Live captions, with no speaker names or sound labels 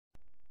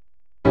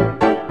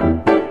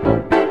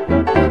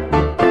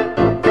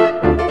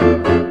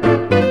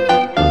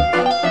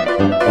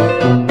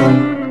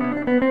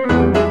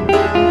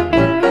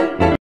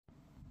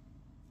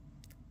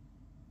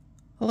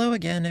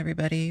again,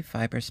 everybody.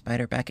 Fiber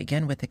Spider back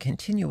again with the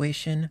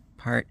continuation,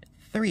 part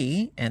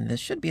 3, and this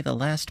should be the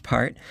last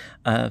part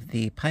of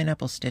the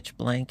pineapple stitch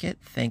blanket.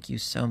 Thank you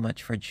so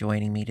much for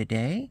joining me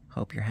today.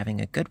 Hope you're having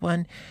a good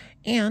one.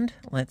 And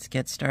let's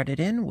get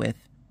started in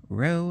with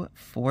row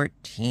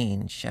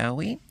 14, shall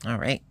we? All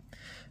right.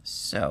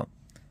 So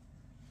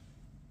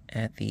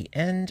at the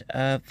end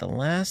of the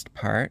last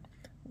part,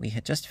 we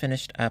had just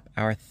finished up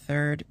our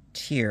third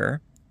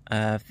tier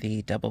of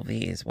the double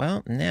V's.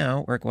 Well,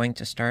 now we're going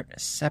to start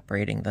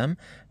separating them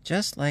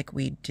just like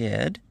we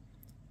did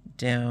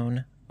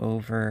down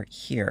over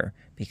here,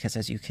 because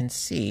as you can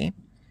see,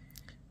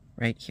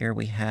 right here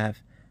we have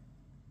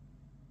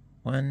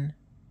one,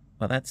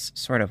 well, that's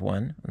sort of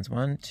one. It's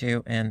 1,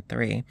 2, and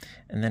 3.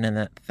 And then in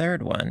that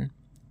third one,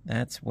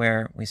 that's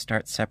where we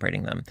start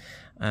separating them.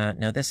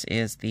 Now this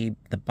is the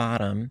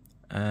bottom.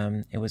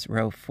 It was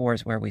row 4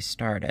 is where we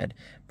started,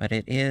 but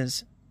it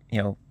is,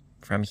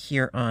 from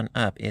here on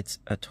up, it's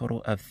a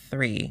total of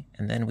 3,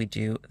 and then we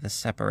do the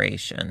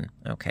separation.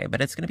 Okay,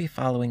 but it's going to be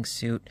following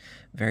suit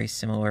very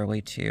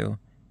similarly to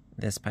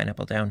this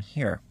pineapple down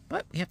here,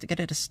 but we have to get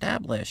it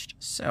established.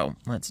 So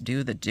let's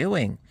do the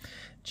doing.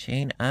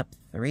 Chain up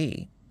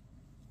 3.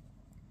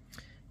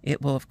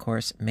 It will, of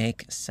course,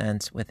 make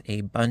sense with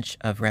a bunch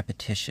of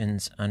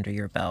repetitions under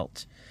your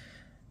belt.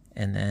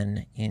 And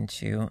then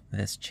into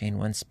this chain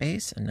 1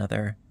 space,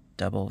 another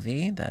double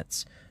V.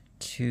 That's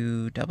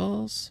 2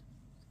 doubles.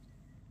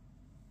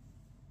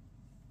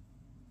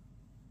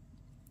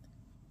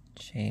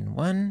 Chain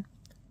 1,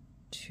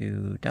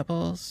 2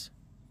 doubles.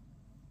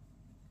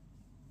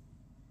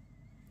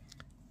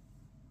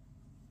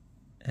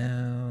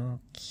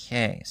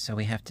 Okay, so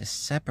we have to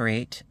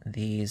separate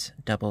these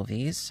double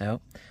V's. So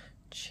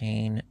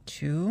chain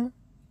 2,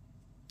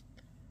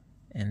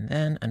 and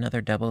then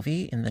another double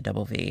V in the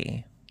double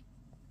V.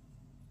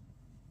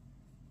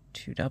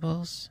 2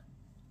 doubles.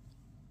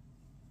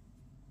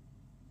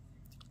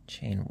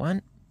 Chain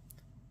 1,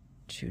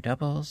 2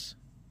 doubles.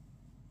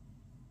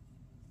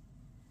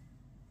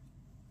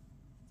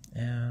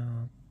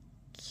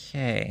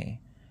 Okay,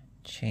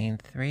 chain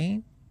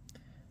 3,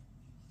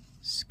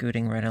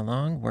 scooting right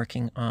along,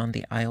 working on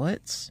the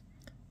eyelets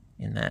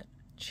in that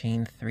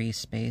chain 3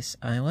 space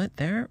eyelet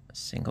there,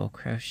 single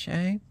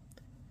crochet,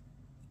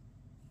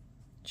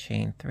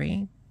 chain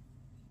 3,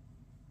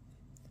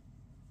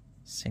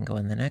 single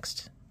in the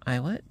next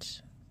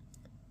eyelet,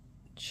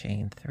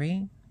 chain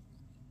 3,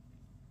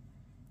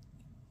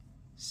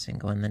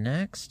 single in the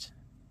next,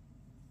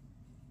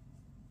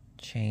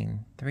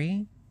 chain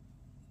 3,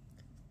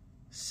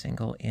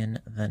 single in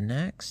the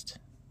next,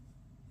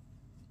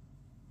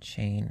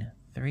 chain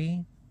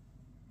 3,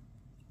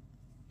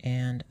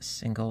 and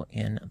single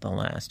in the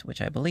last, which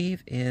I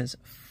believe is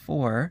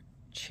 4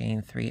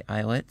 chain 3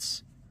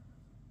 eyelets.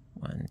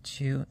 1,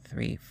 2,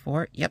 3,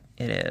 4. Yep,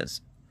 it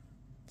is.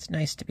 It's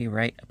nice to be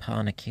right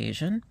upon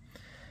occasion.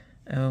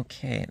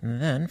 Okay,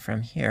 and then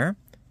from here,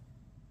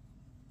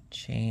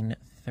 chain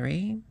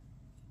 3,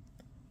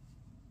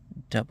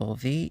 double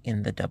V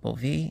in the double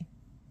V.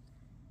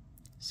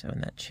 So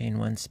in that chain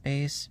 1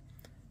 space,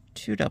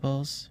 2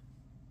 doubles,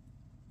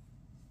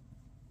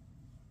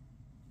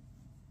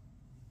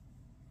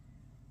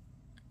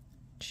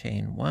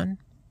 chain 1,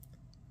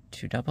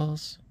 2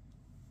 doubles,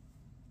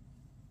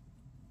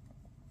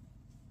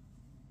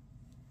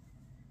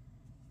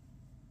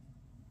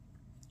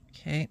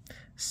 okay,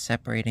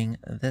 separating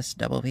this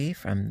double V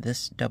from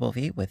this double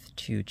V with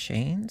 2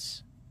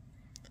 chains,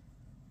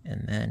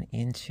 and then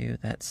into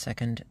that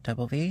second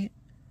double V,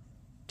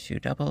 2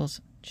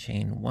 doubles,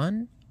 chain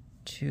 1,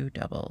 2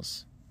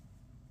 doubles.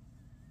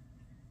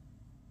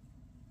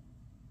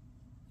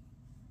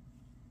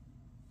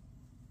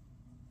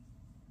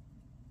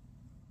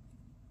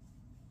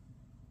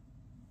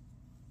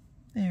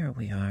 There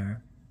we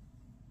are.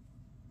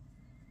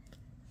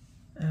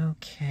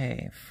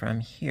 Okay,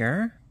 from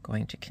here,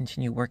 going to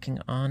continue working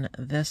on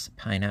this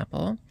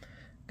pineapple.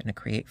 I'm going to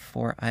create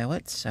 4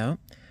 eyelets, so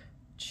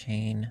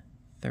chain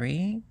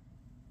 3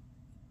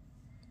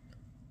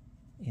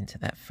 into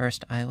that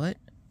first eyelet,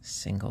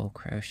 single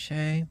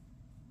crochet,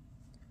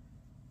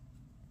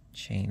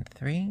 chain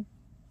 3,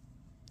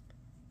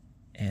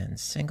 and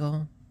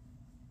single,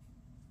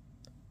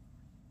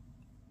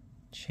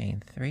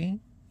 chain 3,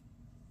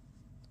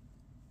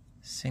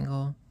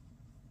 single,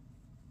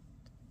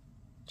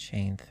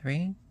 chain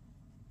 3,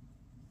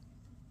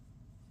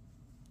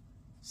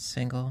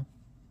 single,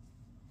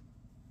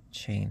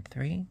 chain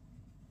 3,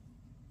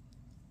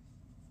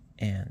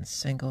 and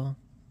single.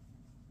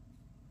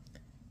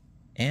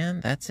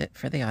 And that's it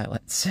for the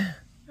eyelets.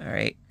 All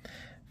right,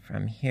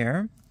 from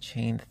here,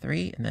 chain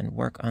 3, and then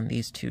work on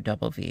these 2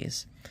 double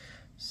V's.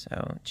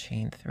 So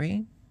chain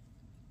 3,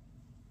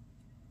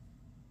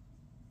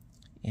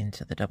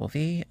 into the double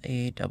V,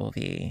 a double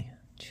V,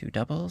 2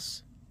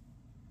 doubles,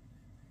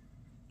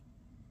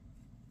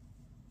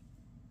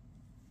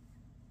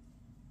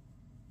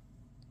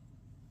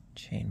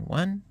 chain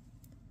 1,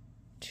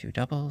 2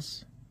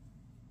 doubles,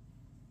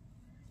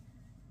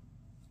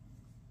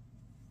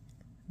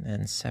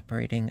 then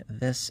separating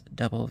this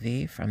double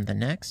V from the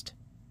next,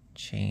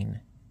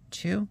 chain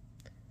 2,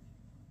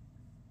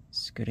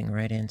 scooting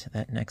right into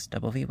that next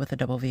double V with a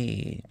double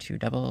V, 2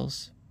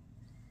 doubles,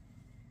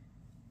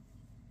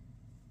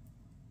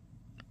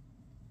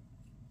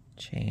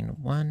 chain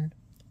 1,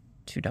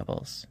 2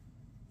 doubles.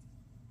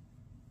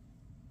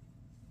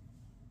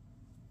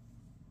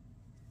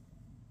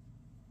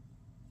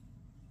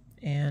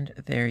 And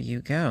there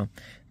you go.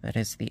 That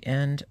is the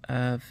end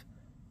of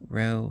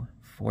row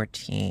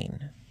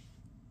 14.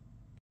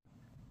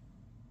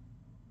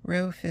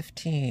 Row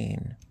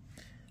 15.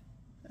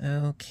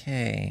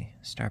 Okay,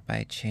 start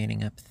by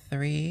chaining up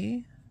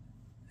 3.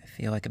 I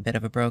feel like a bit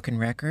of a broken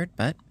record,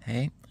 but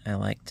hey, I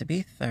like to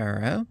be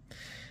thorough.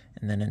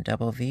 And then a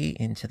double V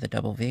into the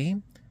double V,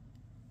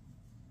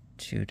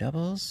 2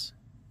 doubles,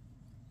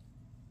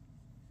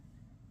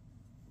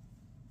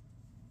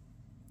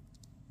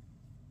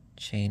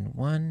 chain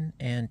 1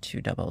 and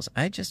 2 doubles.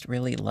 I just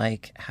really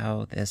like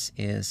how this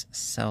is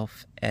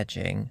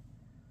self-edging.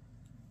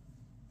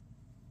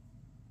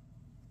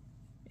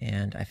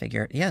 And I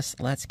figure, yes,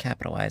 let's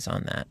capitalize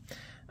on that.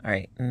 All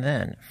right, and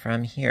then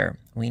from here,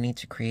 we need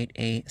to create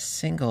a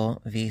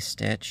single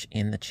V-stitch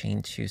in the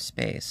chain 2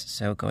 space.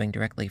 So going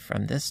directly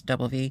from this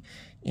double V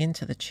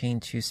into the chain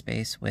 2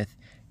 space with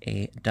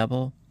a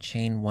double,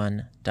 chain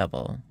 1,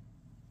 double.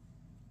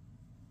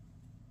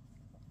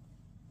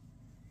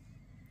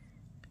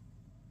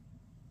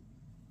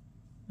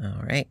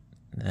 All right,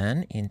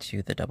 then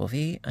into the double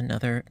V,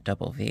 another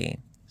double V.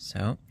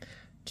 So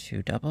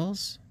 2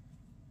 doubles,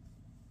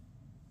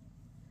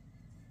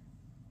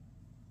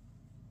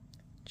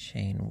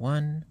 chain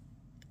 1,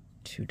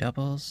 2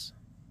 doubles,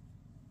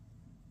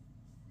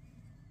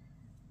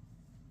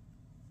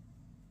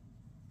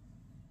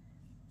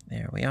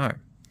 there we are.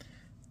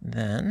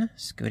 Then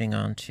scooting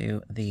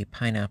onto the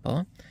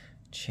pineapple,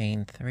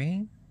 chain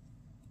 3,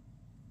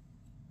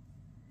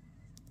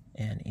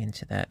 and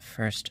into that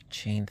first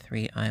chain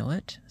 3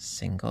 eyelet,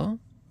 single,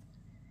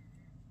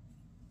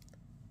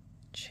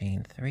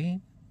 chain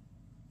 3,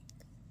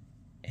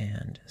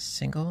 and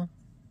single,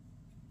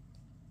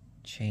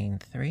 chain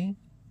 3,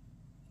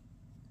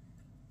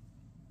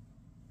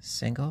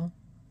 single,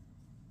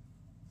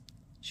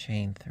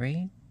 chain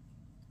 3,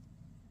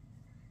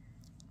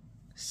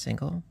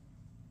 single,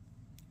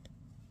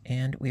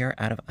 and we are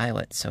out of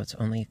eyelets, so it's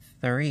only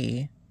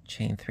 3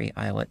 chain 3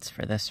 eyelets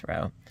for this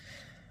row.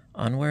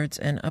 Onwards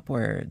and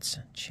upwards,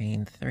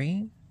 chain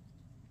 3,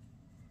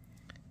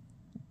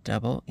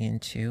 double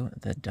into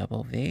the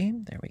double V,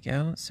 there we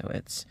go, so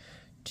it's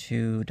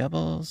 2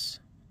 doubles,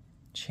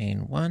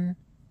 chain 1,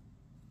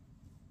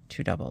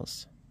 2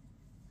 doubles.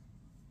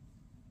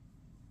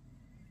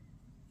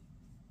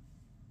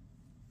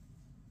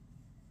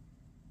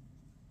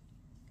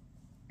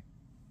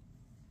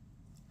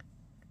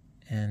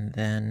 And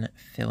then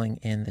filling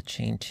in the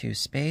chain 2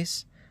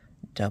 space,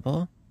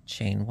 double,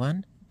 chain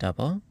 1,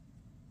 double,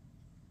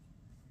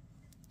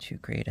 to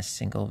create a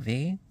single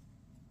V.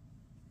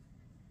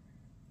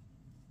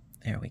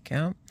 There we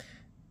go.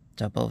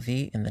 Double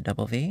V in the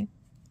double V,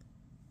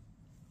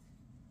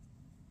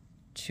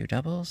 2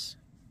 doubles,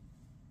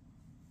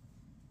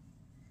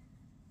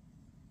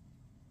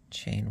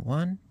 chain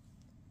 1,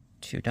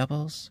 2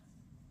 doubles,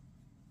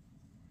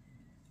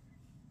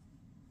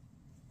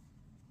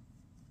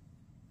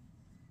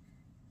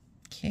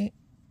 okay,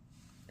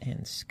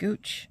 and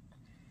scooch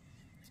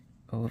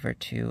over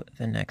to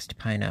the next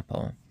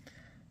pineapple.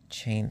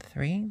 Chain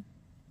 3,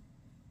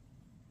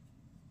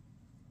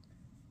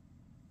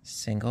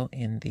 single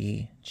in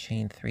the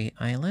chain 3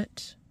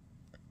 eyelet,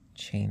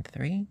 chain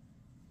 3,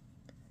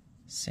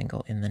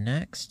 single in the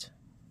next,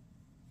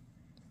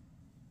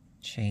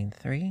 chain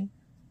 3,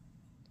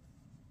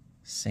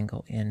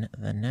 single in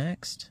the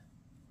next,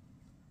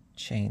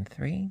 chain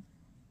 3,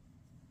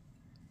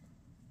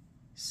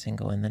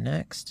 single in the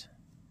next,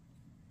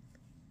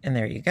 and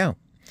there you go.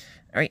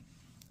 All right,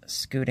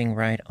 scooting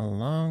right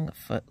along,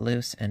 foot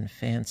loose and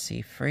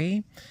fancy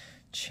free,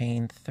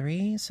 chain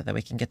 3 so that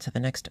we can get to the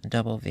next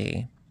double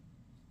V.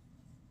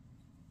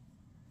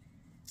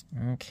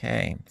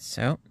 Okay,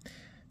 so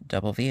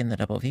double V in the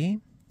double V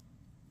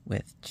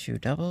with 2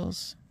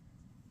 doubles,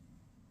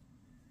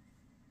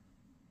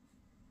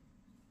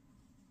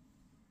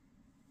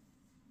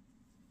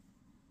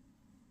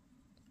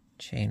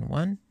 chain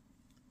 1,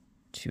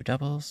 2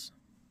 doubles,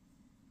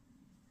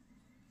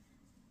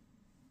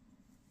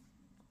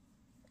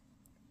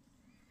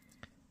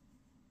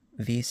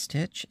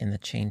 V-stitch in the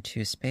chain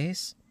 2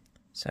 space,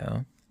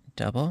 so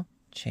double,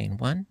 chain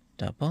 1,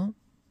 double,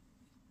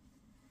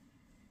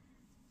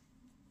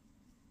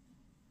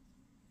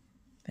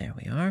 there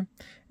we are,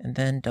 and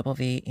then double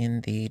V in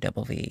the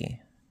double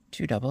V,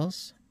 2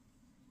 doubles,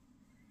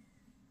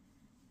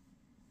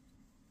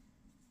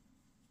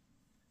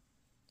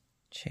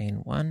 chain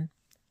 1,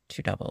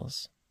 2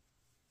 doubles.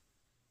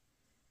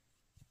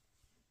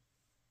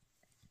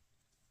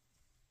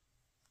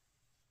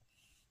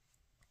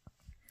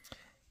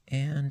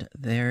 And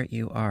there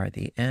you are,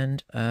 the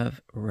end of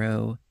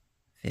row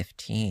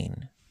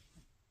 15.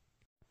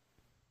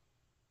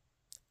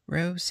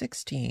 Row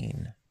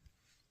 16.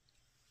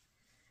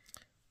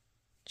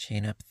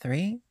 chain up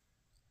 3,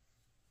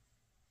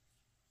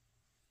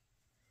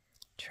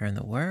 turn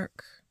the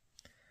work,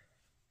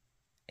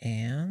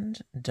 and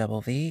double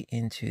V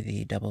into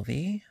the double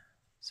V.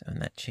 So in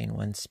that chain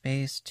 1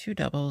 space, 2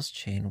 doubles,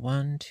 chain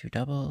 1, 2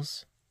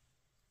 doubles.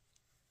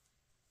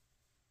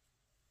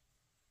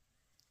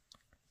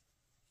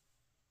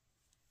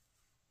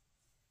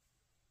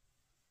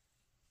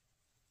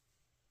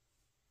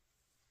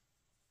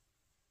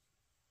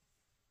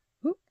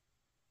 Whoop.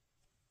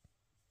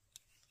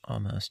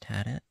 Almost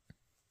had it.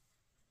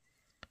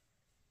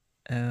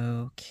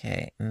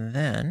 Okay,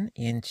 then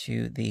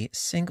into the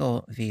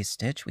single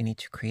V-stitch, we need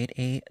to create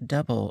a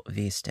double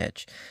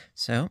V-stitch.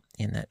 So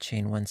in that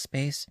chain 1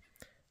 space,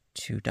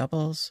 2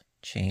 doubles,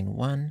 chain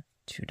 1,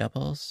 2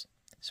 doubles.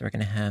 So we're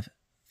going to have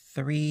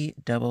 3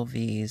 double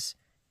V's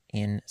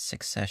in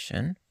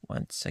succession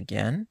once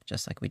again,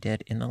 just like we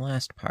did in the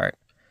last part.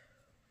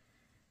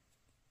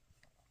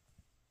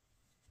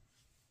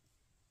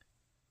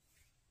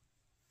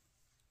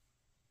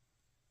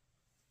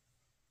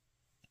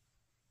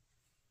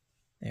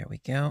 There we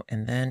go.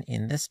 And then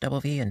in this double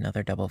V,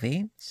 another double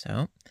V.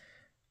 So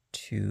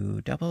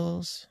 2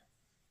 doubles,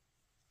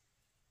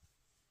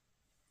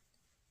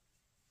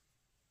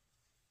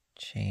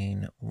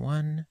 chain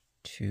 1,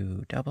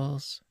 2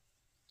 doubles.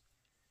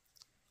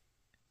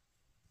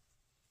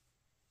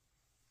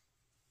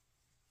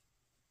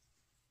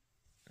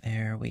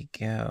 There we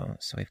go.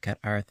 So we've got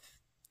our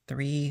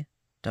 3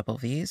 double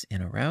V's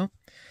in a row.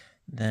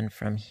 Then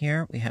from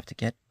here, we have to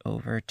get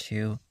over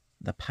to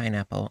the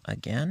pineapple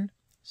again.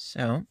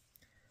 So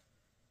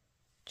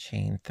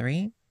chain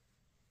 3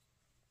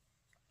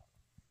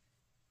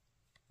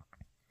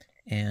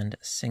 and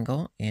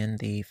single in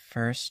the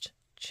first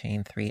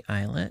chain 3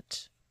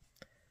 eyelet,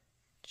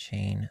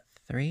 chain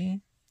 3,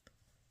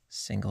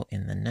 single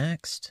in the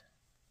next,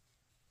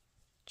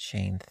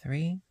 chain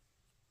 3,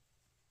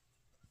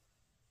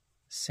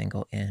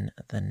 single in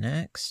the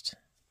next,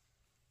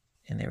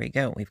 and there we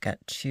go. We've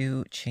got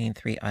 2 chain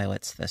 3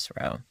 eyelets this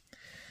row.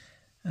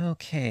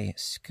 Okay,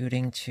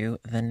 scooting to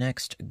the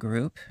next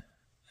group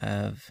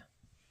of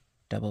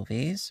double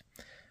V's,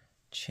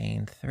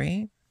 chain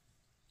 3,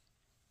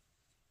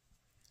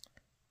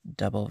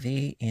 double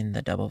V in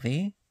the double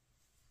V,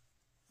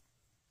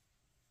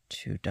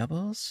 2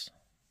 doubles,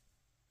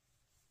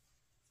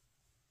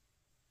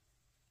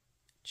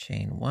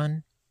 chain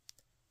 1,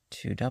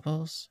 2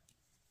 doubles,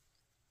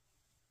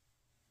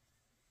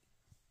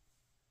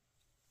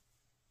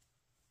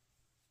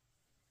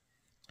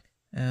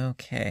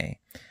 okay,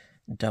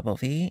 double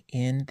V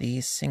in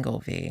the single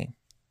V.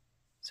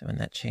 So in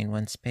that chain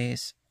 1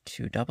 space,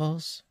 2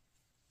 doubles,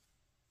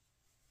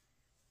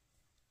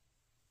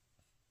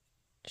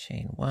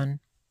 chain 1,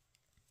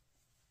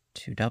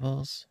 2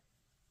 doubles,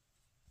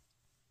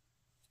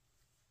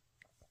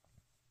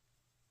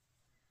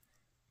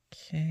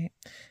 okay,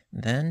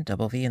 then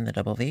double V in the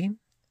double V, in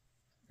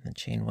the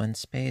chain 1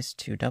 space,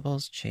 2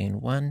 doubles, chain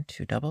 1,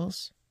 2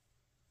 doubles,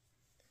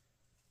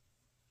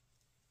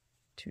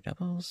 2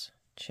 doubles,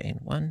 chain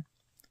 1,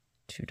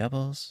 2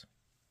 doubles,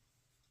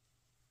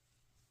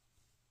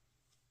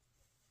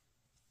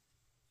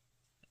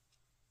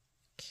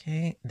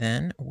 okay,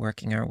 then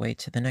working our way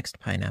to the next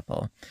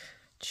pineapple,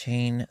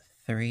 chain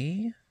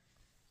 3,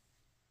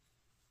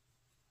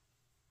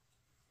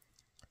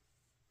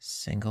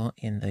 single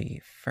in the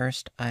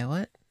first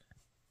eyelet,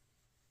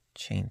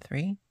 chain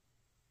 3,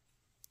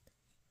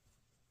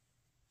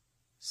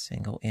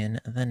 single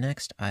in the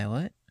next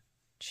eyelet,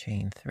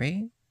 chain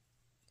 3,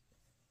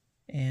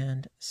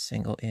 and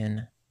single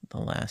in the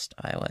last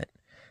eyelet.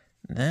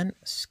 Then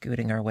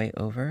scooting our way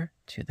over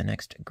to the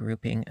next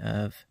grouping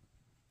of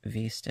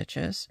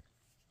V-stitches,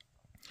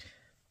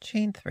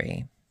 chain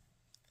 3,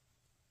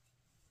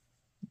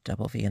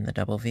 double V in the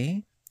double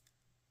V,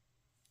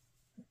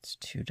 that's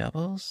 2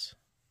 doubles,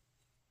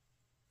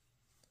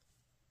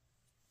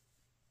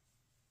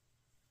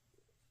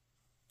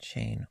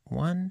 chain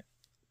 1,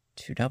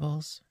 2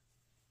 doubles,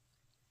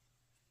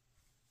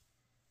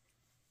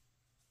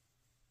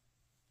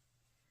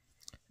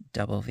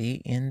 double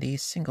V in the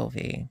single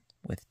V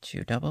with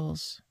 2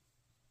 doubles,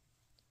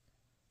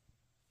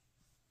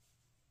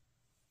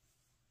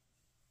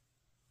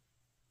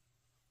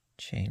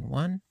 chain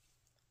 1,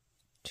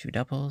 2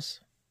 doubles,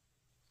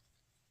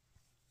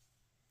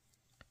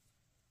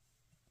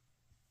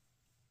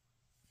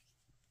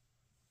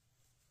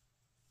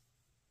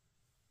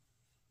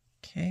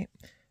 okay,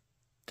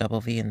 double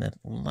V in the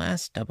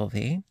last double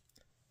V,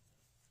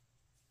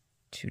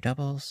 2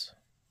 doubles,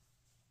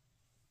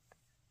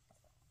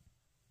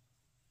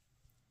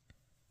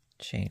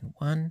 chain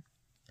 1,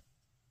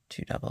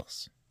 2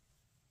 doubles.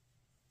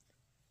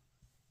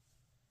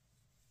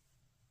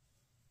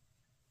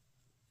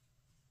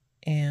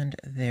 And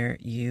there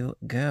you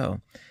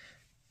go.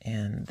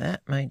 And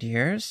that, my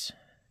dears,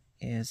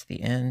 is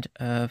the end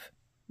of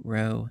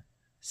row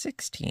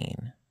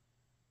 16.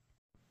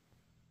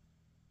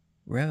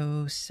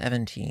 Row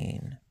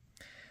 17.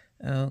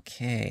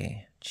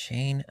 Okay,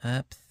 chain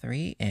up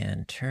 3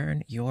 and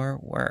turn your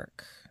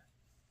work.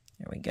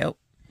 There we go.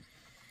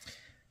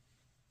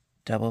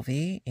 double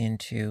V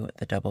into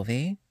the double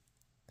V.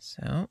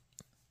 So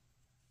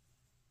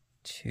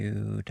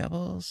 2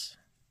 doubles,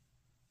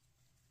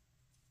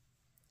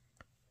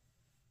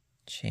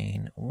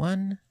 chain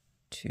 1,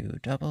 2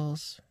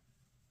 doubles,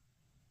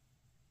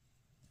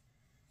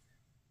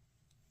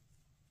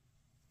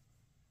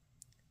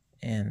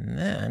 and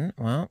then,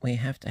 well, we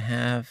have to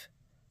have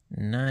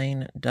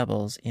 9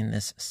 doubles in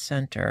this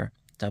center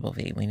double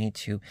V. We need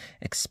to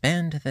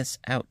expand this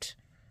out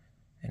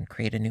and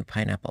create a new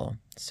pineapple.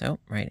 So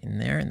right in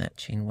there, in that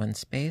chain 1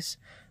 space,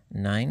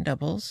 9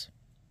 doubles.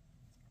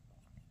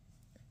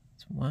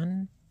 It's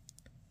 1,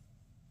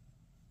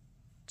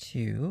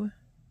 2,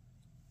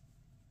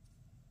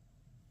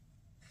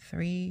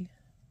 3,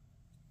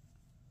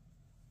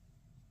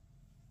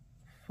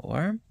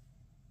 4,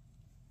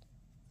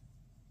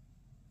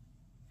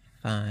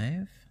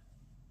 5,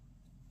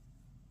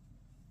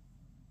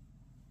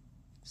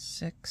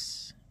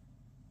 6,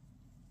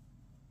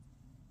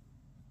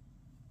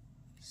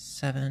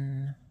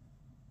 7,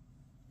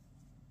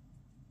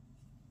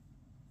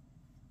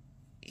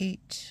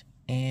 8,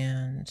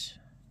 and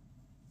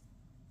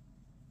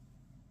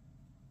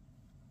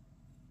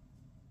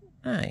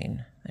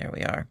 9. There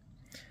we are.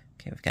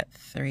 Okay, we've got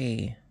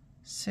 3,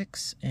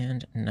 6,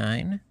 and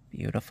 9.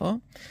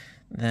 Beautiful.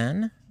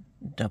 Then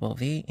double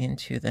V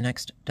into the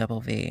next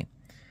double V.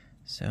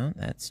 So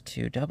that's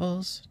 2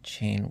 doubles,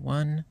 chain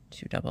 1,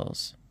 2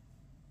 doubles.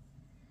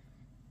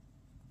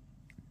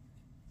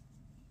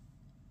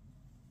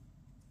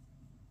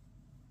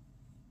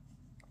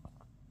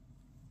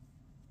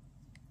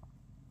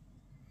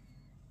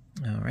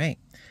 All right,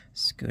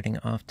 scooting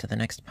off to the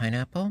next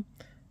pineapple,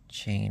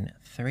 chain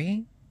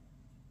 3,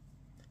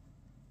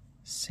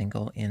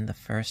 single in the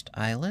first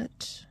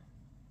eyelet,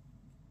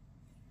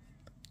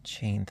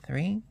 chain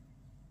 3,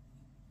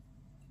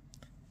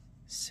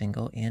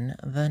 single in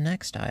the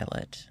next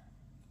eyelet.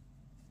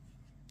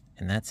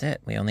 And that's it.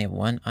 We only have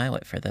 1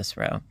 eyelet for this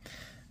row.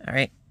 All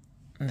right,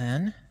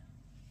 then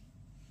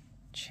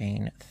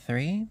chain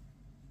 3,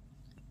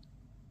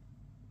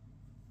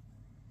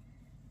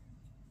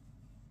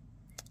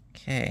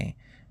 okay,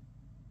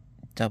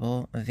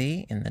 double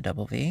V in the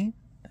double V.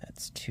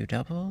 That's 2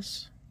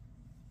 doubles.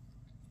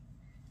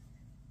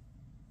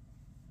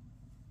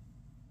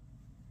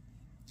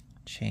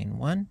 Chain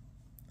 1,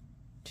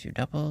 2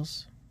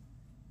 doubles.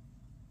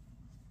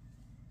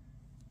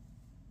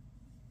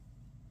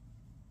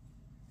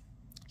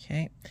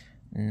 Okay,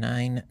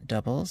 9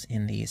 doubles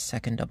in the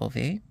second double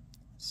V.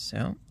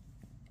 So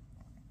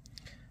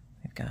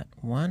we've got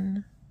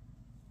 1,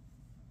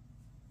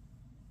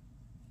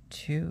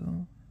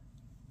 2,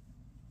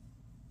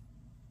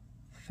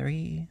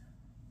 3,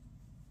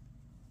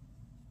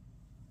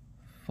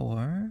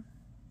 4,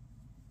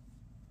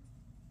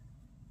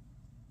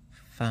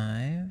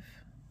 5,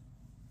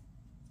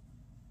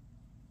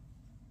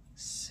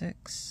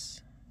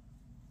 6,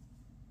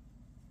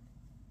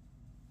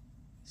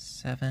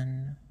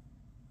 7,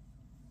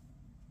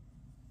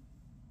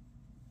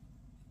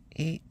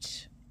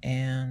 8,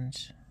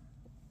 and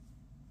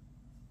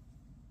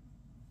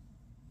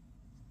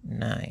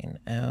 9.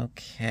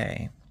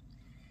 Okay.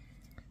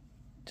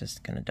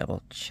 Just gonna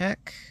double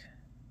check.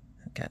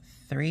 I've got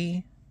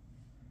 3,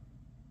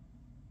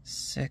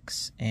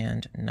 6,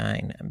 and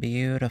 9.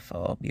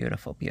 Beautiful,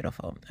 beautiful,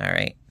 beautiful. All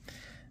right.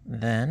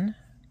 Then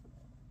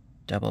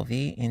double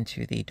V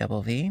into the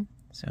double V.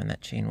 So in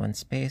that chain 1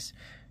 space,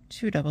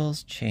 2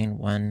 doubles, chain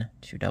 1,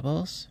 2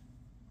 doubles.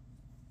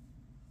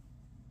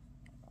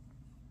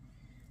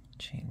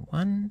 Chain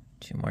 1,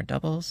 2 more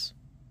doubles.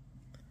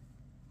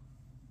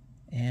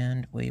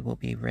 And we will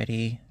be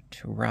ready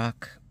to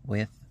rock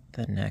with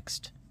the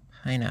next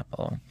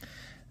pineapple.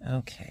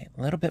 Okay,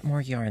 a little bit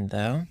more yarn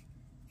though.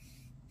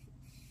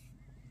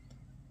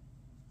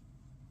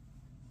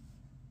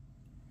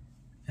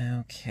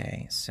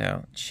 Okay,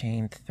 so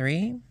chain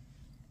 3,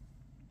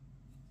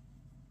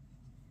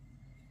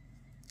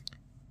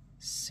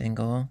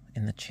 single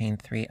in the chain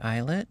 3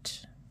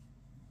 eyelet,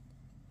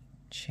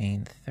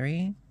 chain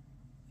 3,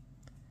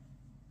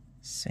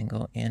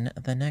 single in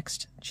the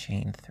next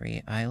chain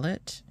 3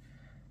 eyelet,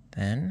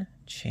 then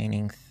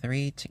chaining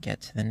 3 to get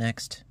to the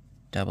next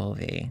double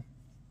V.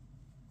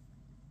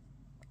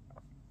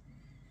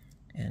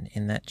 And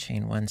in that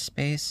chain 1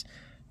 space,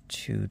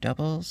 2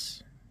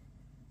 doubles,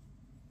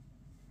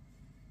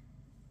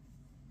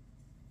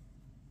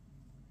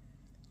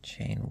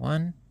 chain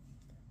 1,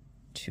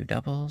 2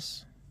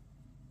 doubles,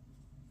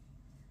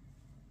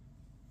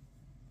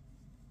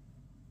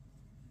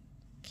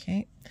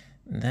 okay,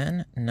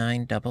 then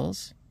 9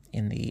 doubles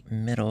in the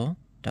middle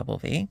double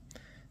V.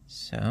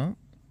 So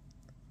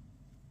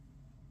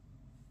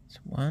it's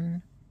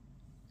 1,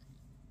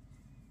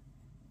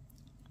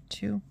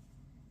 2,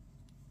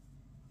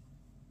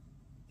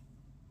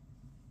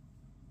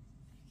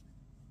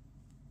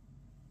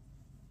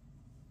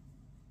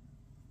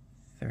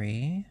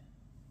 3,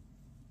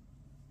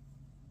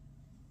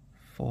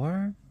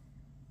 4,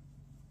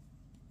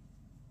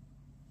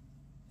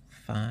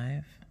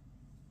 5,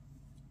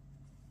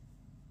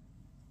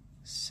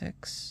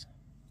 6,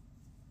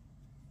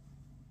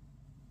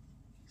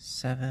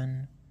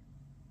 7,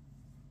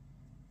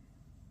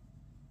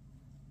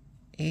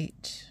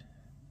 8,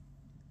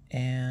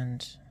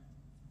 and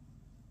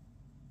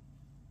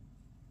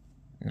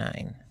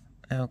 9.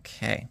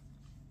 Okay.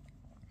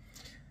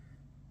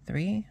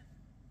 3,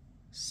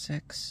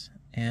 6,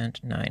 and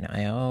 9.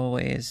 I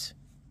always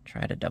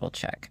try to double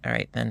check. All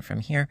right, then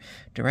from here,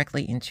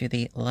 directly into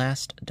the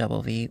last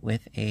double V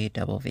with a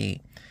double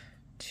V.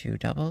 2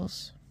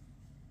 doubles,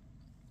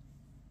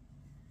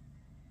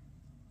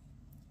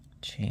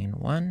 chain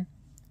 1,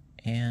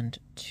 and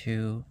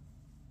 2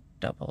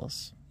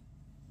 doubles.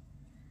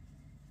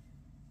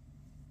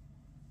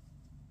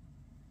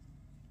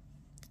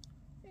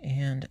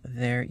 And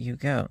there you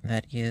go.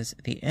 That is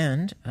the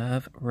end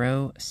of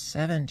row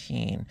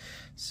 17.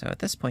 So at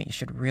this point, you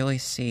should really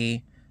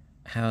see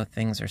how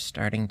things are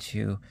starting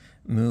to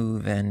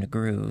move and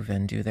groove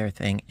and do their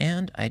thing.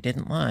 And I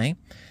didn't lie.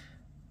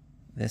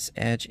 This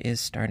edge is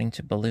starting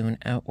to balloon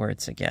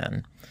outwards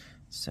again.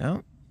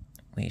 So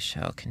we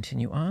shall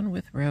continue on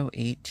with row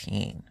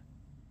 18.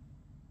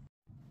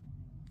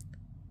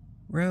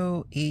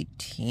 Row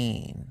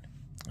 18.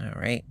 All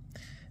right.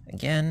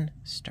 Again,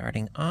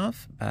 starting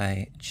off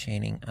by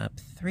chaining up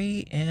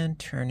 3 and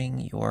turning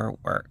your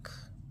work.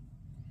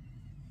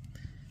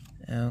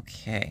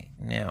 Okay,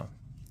 now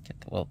get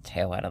the little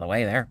tail out of the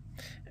way there.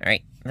 All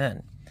right,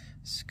 then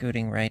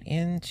scooting right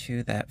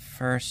into that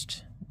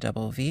first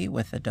double V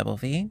with a double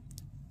V,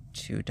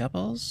 2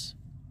 doubles,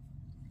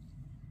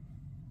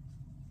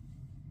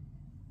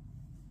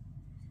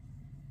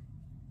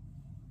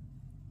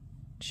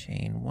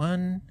 chain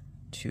 1,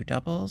 2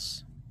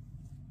 doubles,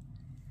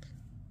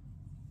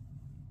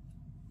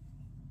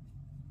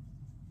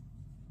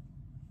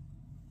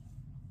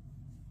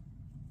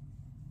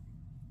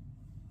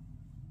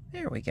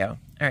 there we go.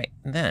 All right,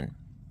 then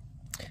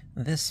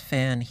this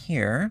fan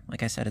here,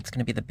 like I said, it's going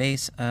to be the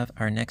base of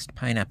our next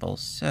pineapple.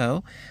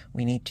 So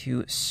we need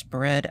to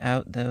spread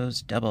out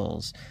those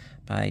doubles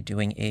by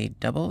doing a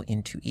double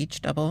into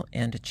each double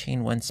and a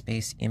chain 1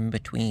 space in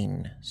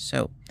between.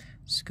 So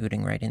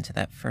scooting right into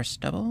that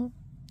first double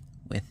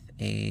with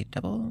a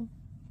double,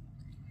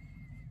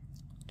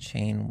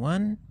 chain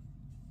 1,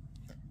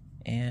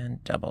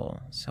 and double.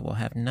 So we'll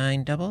have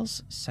 9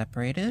 doubles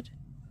separated.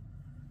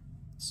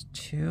 It's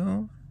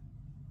 2,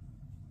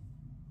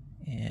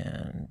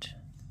 and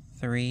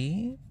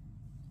 3,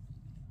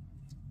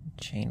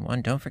 chain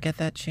 1. Don't forget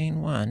that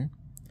chain 1.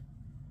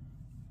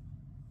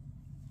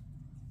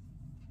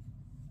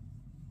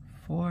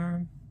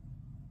 4,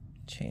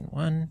 chain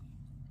 1.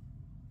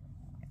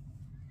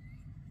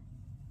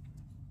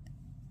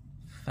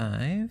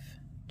 5,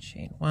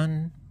 chain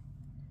 1.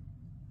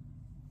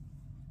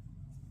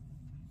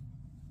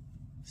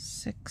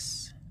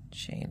 6,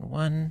 chain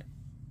 1.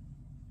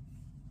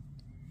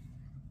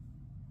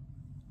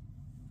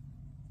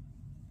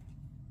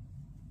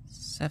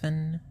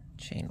 7,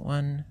 chain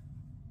 1,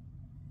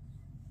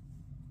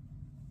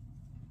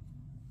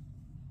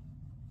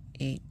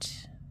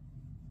 8,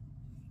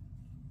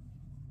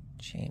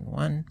 chain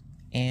 1,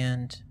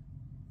 and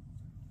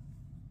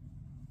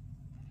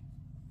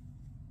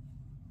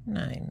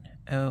 9.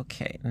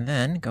 Okay, and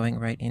then going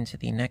right into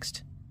the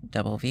next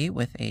double V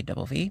with a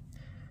double V,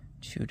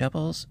 2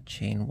 doubles,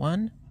 chain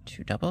 1,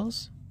 2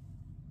 doubles,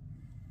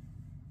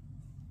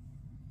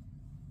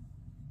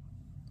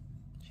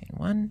 chain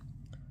 1,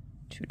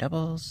 2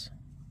 doubles,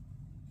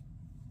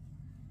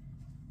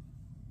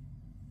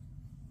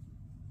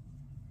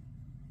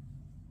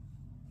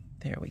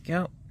 there we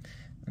go.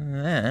 And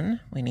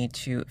then we need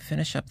to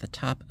finish up the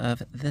top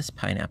of this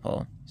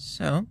pineapple.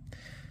 So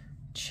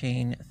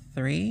chain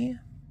 3,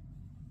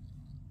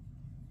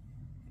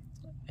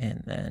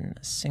 and then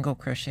single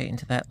crochet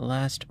into that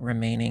last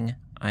remaining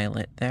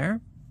eyelet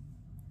there.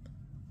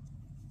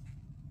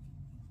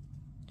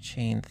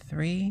 Chain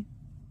 3,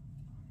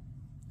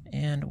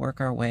 and work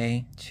our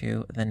way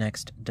to the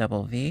next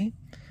double V.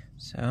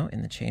 So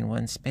in the chain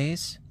 1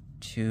 space,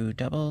 2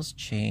 doubles,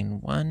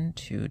 chain 1,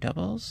 2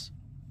 doubles.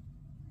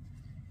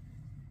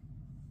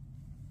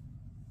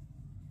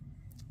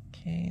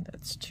 Okay,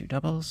 that's 2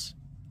 doubles,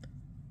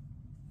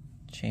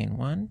 chain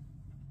 1,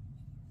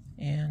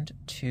 and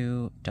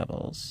 2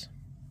 doubles.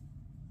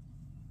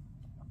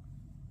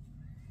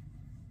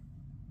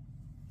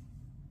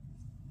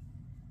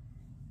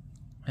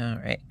 All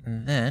right,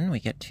 and then we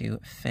get to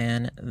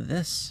fan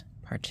this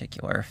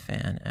particular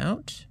fan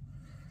out.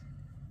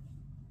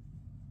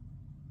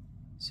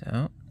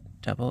 So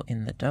double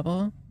in the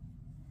double,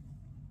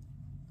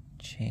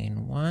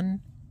 chain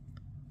 1,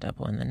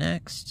 double in the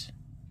next,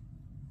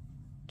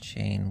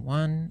 chain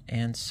 1,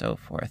 and so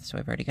forth. So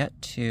I've already got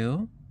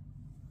 2,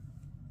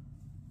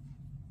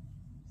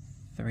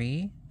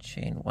 3,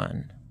 chain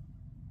 1,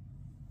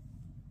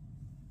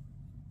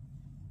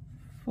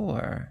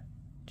 4,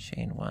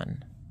 chain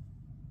 1,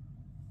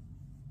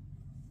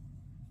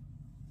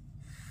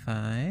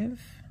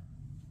 5,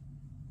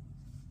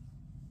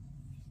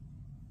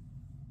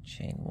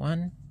 chain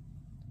 1,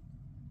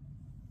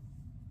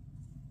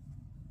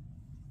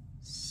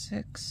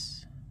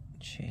 6,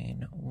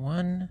 chain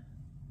 1,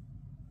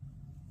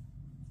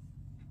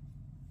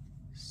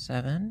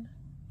 7,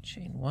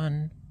 chain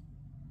 1,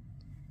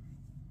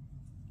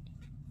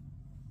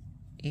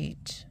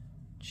 8,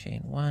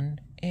 chain 1,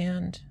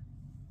 and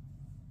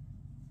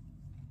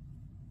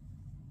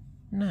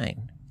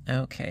 9.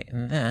 Okay,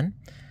 and then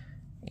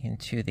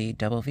into the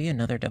double V,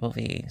 another double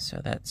V.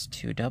 So that's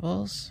 2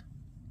 doubles,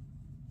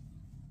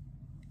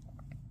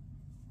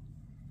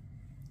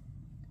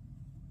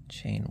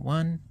 chain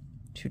 1,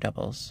 2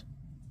 doubles.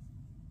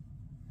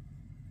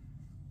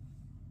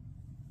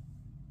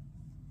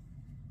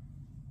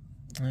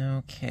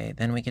 Okay,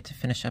 then we get to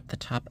finish up the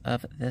top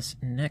of this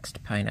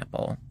next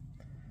pineapple.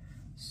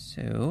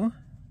 So,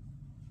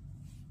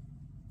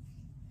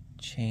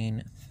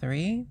 chain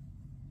 3,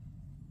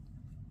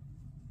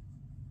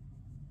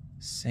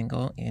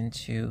 single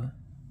into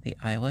the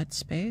eyelet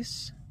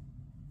space,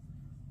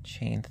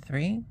 chain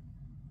 3,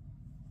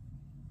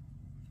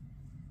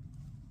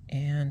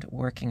 and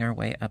working our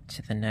way up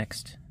to the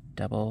next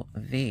double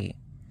V.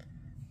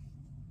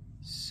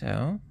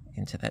 So,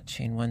 into that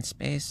chain 1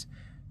 space,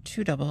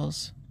 2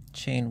 doubles,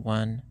 chain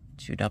 1,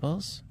 2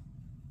 doubles.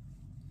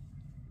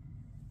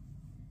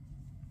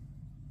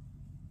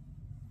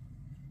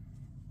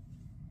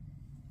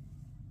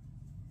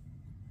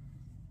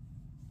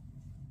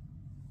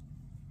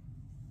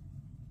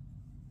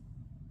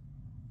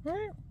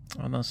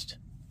 Almost.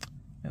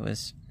 I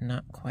was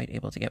not quite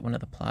able to get one of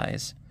the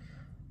plies.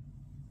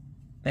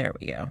 There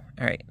we go.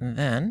 All right, and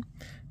then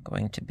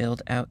going to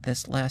build out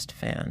this last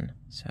fan.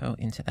 So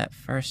into that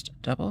first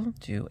double,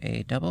 do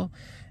a double,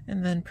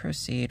 and then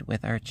proceed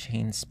with our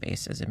chain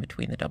spaces in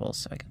between the doubles.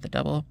 So I got the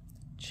double,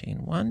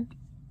 chain 1,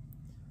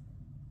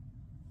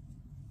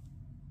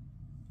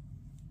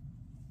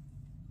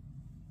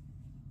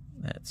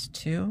 that's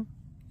 2,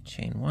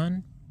 chain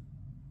 1,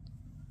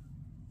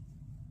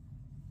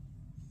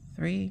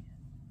 3,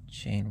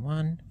 chain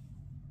 1,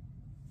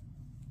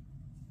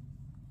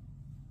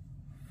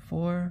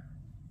 4,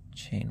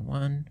 chain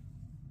 1,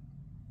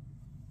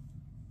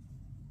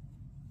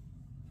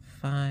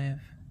 5,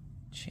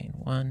 chain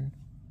 1,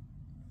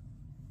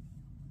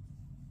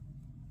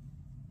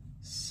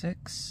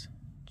 6,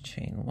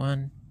 chain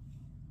 1,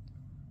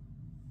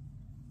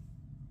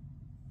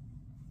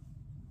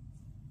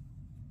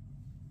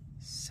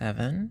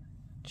 7,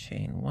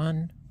 chain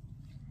 1,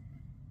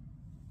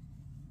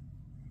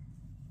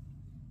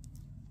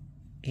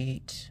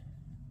 8,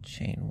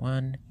 chain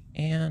 1,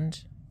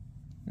 and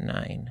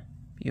 9.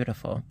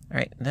 Beautiful. All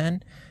right,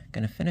 then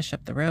going to finish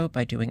up the row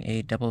by doing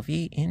a double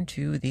V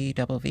into the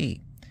double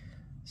V.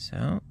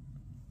 So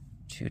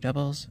 2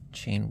 doubles,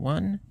 chain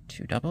 1,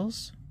 2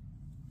 doubles.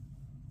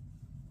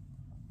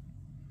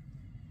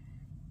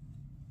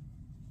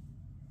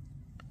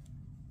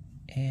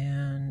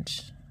 And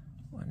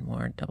one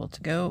more double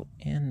to go,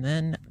 and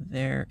then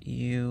there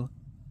you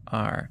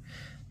are.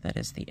 That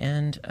is the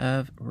end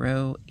of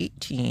row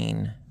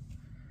 18.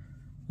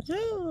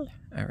 Yay!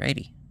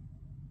 Alrighty.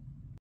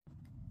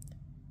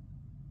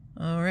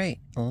 All right,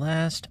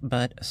 last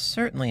but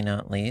certainly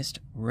not least,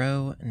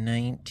 row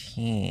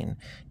 19.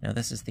 Now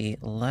this is the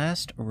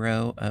last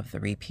row of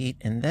the repeat,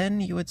 and then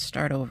you would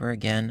start over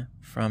again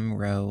from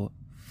row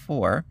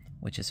 4,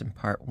 which is in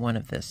part 1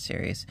 of this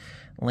series.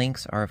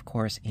 Links are, of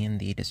course, in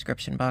the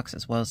description box,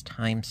 as well as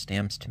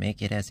timestamps to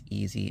make it as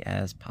easy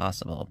as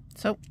possible.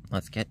 So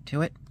let's get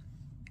to it.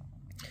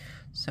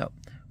 So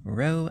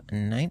row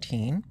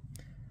 19,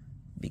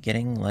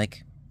 beginning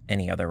like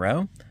any other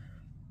row,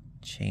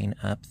 chain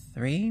up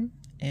 3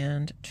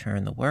 and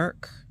turn the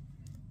work,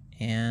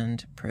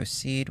 and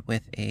proceed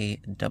with a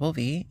double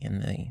V in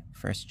the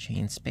first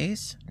chain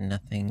space.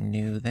 Nothing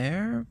new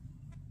there.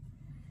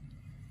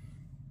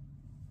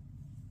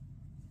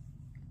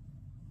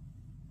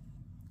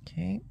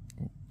 Okay,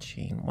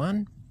 chain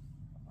 1,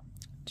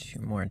 2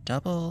 more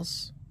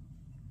doubles.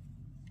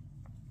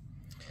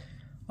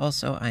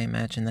 Also, I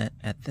imagine that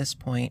at this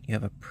point you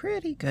have a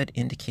pretty good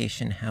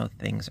indication how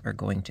things are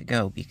going to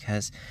go,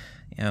 because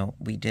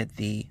we did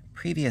the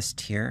previous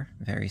tier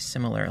very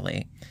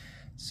similarly.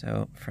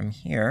 So from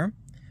here,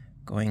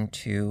 going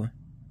to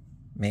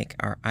make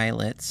our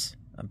eyelets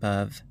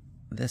above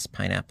this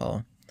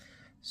pineapple.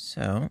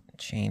 So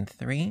chain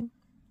 3.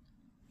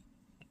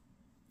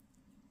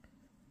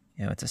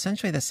 It's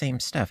essentially the same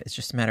stuff. It's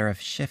just a matter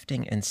of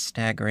shifting and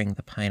staggering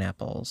the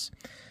pineapples.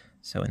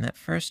 So in that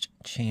first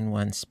chain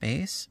 1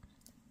 space,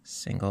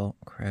 single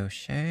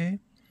crochet,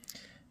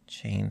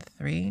 chain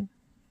 3,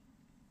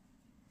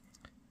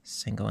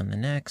 single in the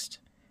next,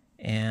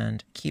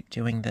 and keep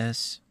doing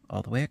this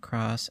all the way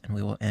across, and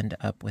we will end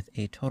up with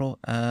a total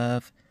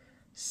of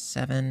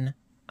 7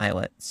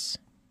 eyelets.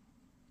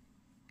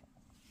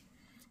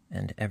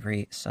 And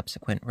every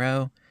subsequent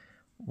row,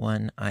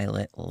 1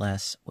 eyelet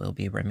less will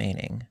be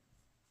remaining.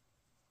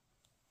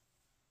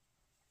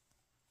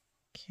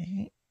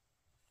 Okay,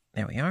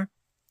 there we are.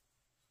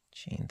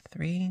 Chain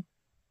 3,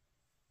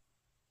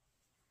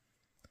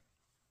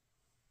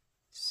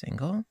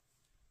 single,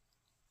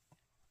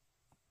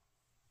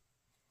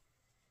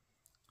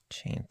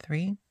 chain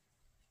 3,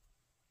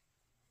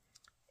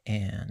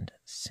 and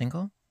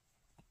single,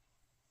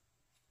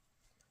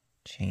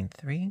 chain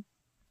 3,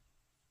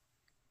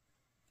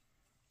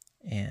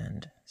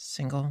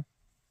 single,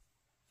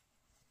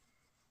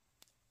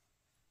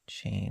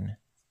 chain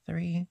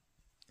 3,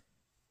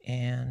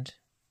 and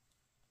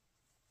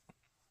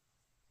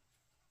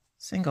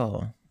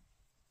single.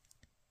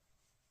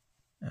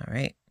 All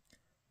right.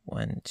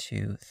 1,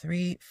 2,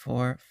 3,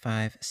 4,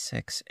 5,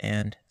 6,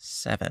 and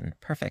 7.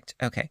 Perfect.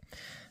 Okay.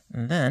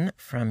 And then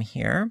from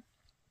here,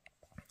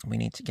 we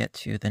need to get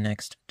to the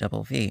next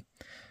double V.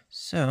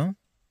 So,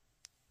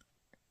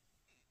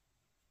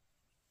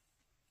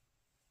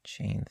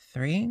 chain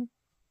 3,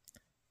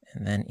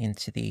 and then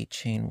into the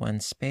chain 1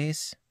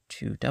 space,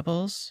 2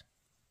 doubles,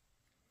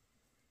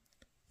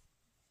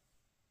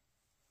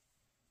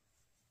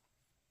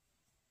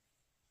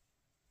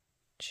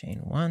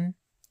 chain 1,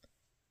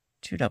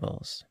 2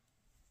 doubles.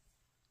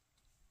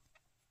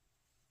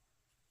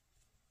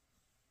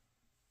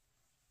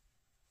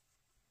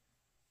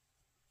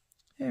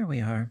 There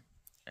we are.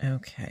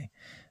 Okay.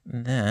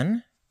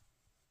 Then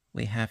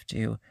we have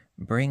to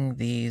bring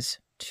these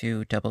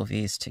 2 double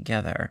V's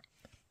together.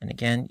 And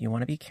again, you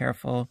want to be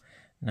careful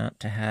not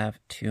to have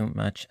too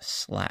much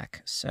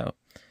slack. So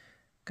I'm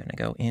going to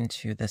go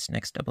into this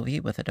next double V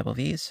with a double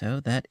V.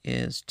 So that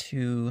is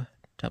 2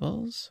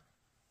 doubles.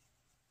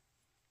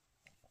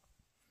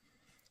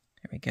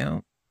 There we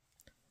go.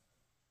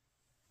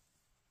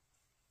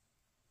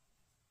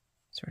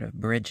 Sort of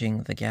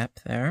bridging the gap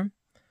there.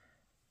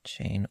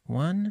 Chain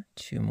 1,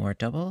 2 more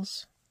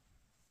doubles.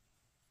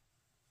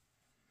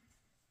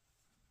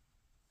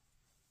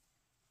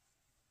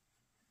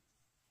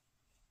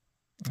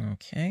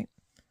 Okay.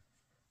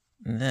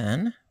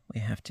 Then we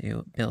have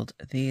to build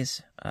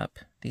these up,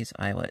 these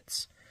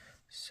eyelets.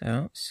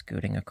 So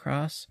scooting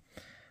across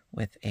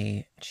with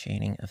a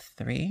chaining of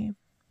 3.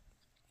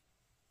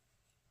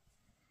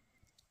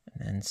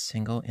 And then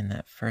single in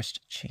that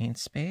first chain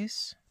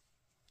space.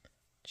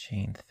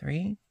 Chain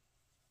 3.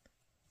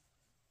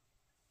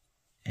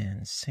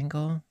 And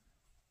single,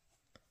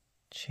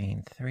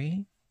 chain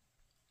 3,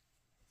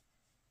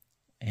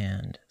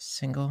 and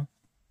single,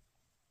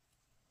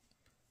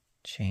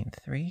 chain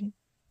 3,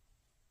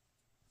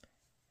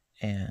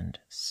 and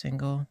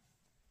single,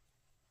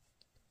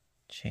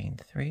 chain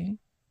 3,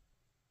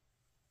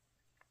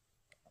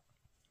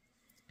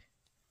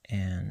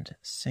 and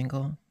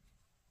single,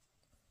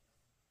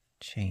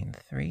 chain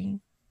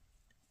 3,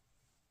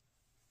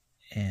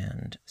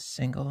 and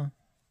single,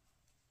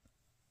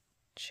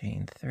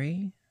 chain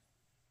 3,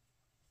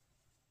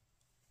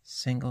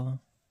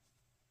 single,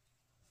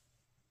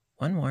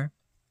 one more,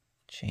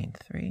 chain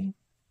 3,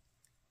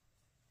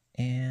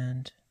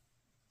 and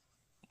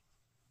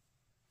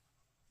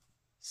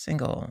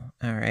single.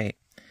 All right.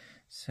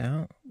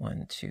 So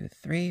 1, 2,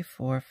 3,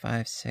 4,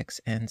 5,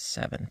 6, and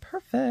 7.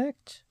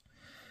 Perfect.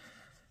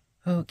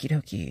 Okie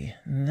dokie.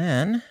 And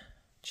then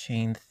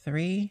chain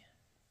 3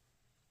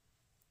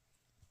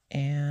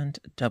 and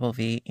double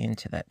V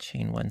into that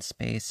chain 1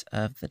 space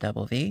of the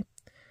double V.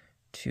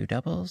 2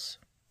 doubles.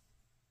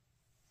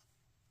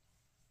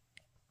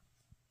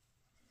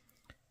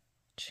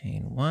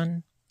 Chain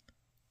 1,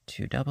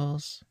 2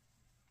 doubles.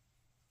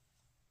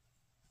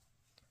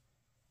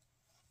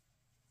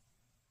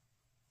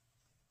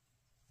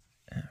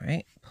 All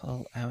right,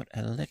 pull out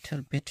a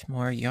little bit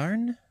more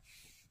yarn.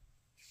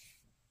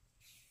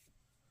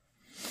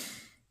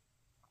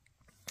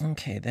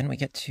 Okay, then we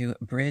get to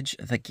bridge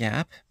the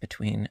gap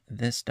between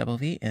this double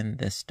V and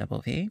this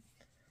double V.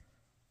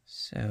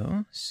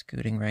 So,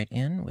 scooting right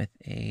in with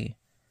a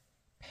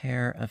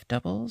pair of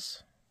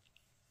doubles.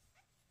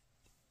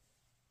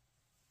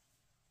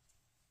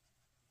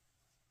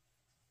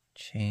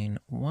 Chain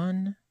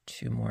 1,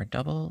 2 more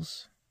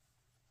doubles.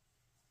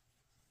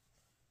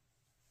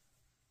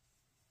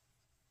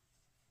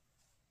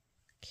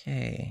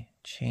 Okay,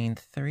 chain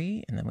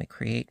 3, and then we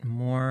create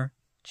more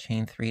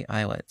chain 3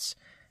 eyelets.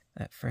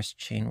 That first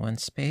chain 1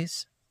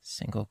 space,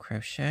 single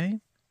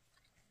crochet,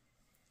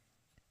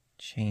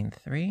 chain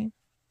 3,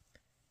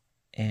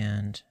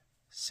 and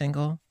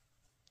single,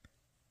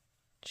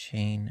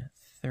 chain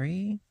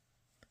 3,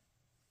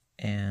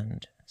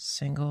 and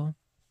single,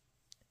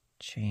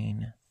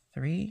 chain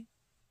 3,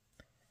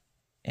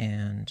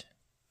 and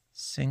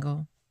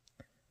single,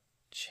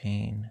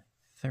 chain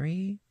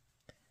 3,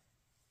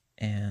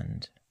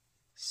 and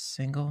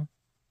single,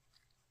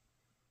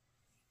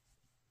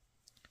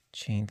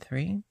 chain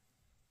 3,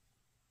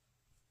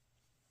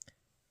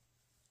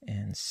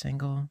 and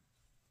single,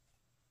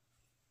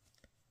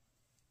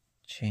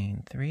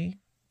 chain 3,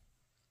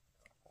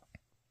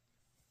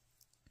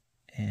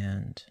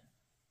 and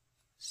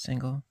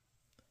single,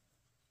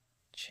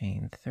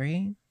 chain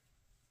 3,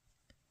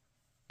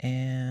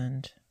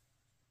 and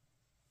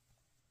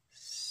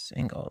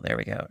single. There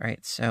we go. All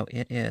right, so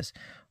it is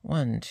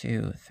 1,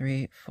 2,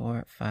 3,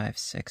 4, 5,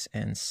 6,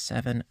 and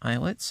 7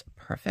 eyelets.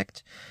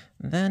 Perfect.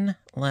 Then,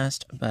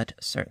 last but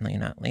certainly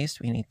not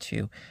least, we need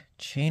to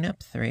chain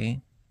up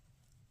 3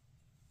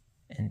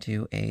 and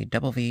do a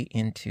double V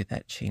into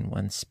that chain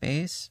 1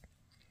 space.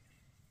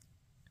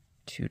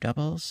 2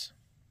 doubles.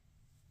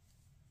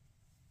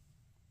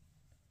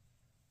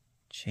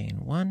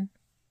 Chain 1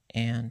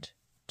 and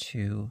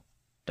 2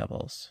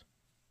 doubles.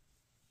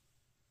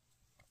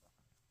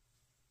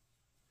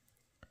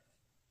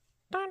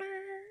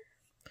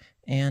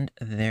 And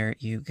there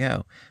you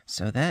go.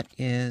 So that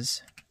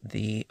is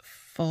the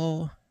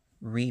full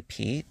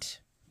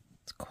repeat.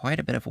 It's quite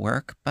a bit of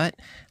work, but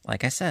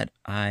like I said,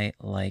 I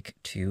like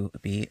to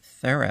be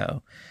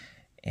thorough.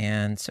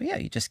 And so yeah,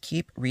 you just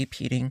keep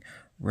repeating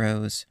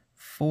rows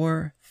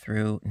 4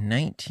 through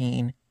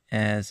 19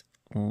 as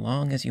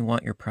long as you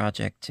want your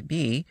project to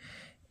be.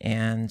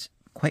 And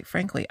quite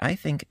frankly, I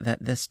think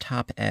that this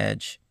top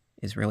edge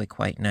is really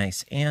quite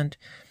nice. And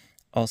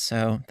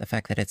also the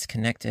fact that it's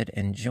connected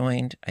and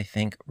joined, I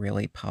think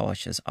really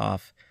polishes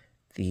off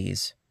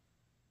these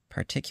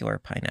particular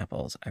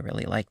pineapples. I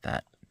really like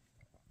that.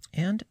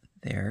 And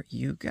there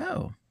you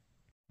go.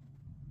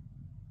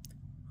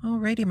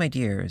 Alrighty, my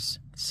dears.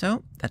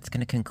 So that's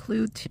going to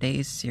conclude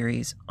today's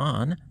series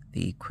on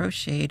the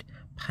crocheted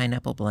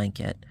pineapple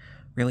blanket.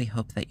 Really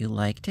hope that you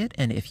liked it,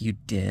 and if you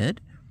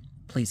did,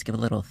 please give a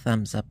little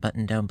thumbs up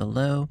button down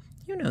below.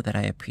 You know that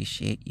I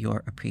appreciate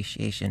your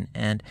appreciation,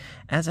 and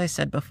as I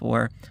said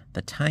before,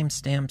 the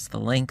timestamps, the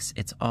links,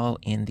 it's all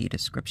in the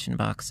description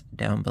box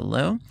down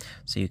below,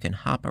 so you can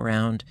hop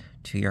around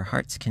to your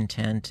heart's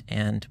content,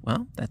 and,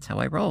 well, that's how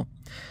I roll.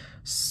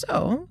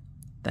 So,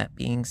 that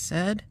being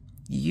said,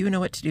 you know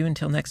what to do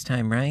until next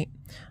time, right?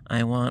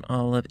 I want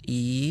all of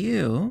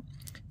you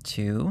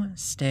to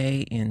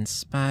stay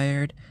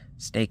inspired,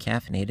 stay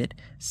caffeinated,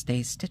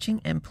 stay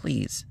stitching, and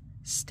please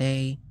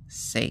stay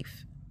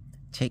safe.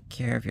 Take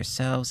care of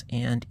yourselves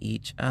and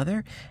each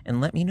other, and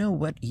let me know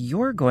what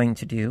you're going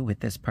to do with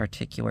this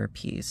particular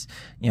piece.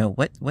 You know,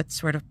 what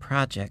sort of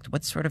project,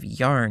 what sort of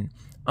yarn.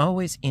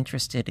 Always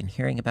interested in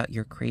hearing about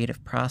your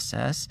creative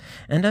process.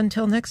 And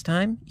until next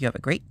time, you have a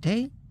great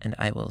day, and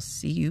I will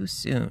see you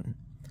soon.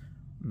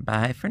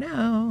 Bye for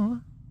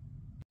now.